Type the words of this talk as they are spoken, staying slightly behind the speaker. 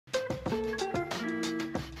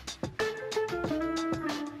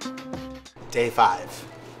Day 5,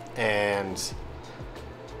 and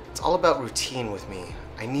it's all about routine with me.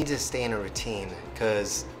 I need to stay in a routine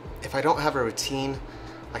because if I don't have a routine,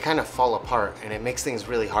 I kind of fall apart and it makes things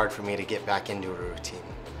really hard for me to get back into a routine.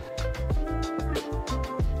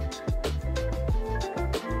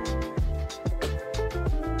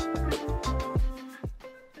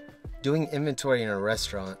 Doing inventory in a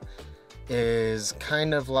restaurant is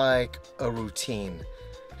kind of like a routine.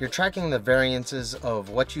 You're tracking the variances of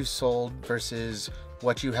what you sold versus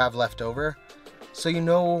what you have left over, so you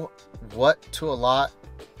know what to allot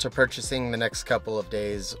to purchasing the next couple of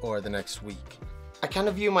days or the next week. I kind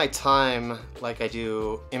of view my time like I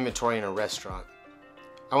do inventory in a restaurant.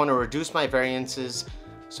 I want to reduce my variances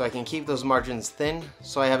so I can keep those margins thin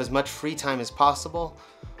so I have as much free time as possible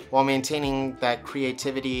while maintaining that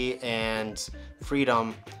creativity and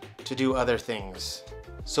freedom to do other things.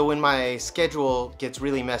 So when my schedule gets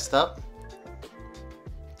really messed up,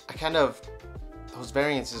 those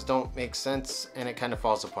variances don't make sense and it kind of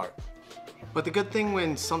falls apart. But the good thing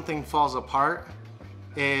when something falls apart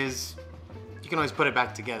is you can always put it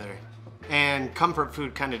back together. And comfort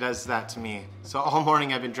food kind of does that to me. So all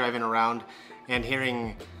morning I've been driving around and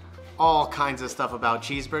hearing all kinds of stuff about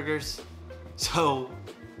cheeseburgers. So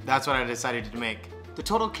that's what I decided to make. The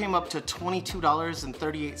total came up to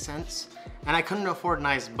 $22.38, and I couldn't afford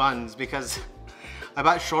nice buns because I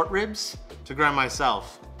bought short ribs to grind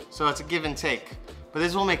myself. So it's a give and take. But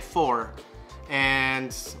this will make 4,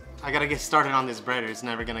 and I gotta get started on this bread or it's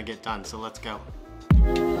never gonna get done, so let's go.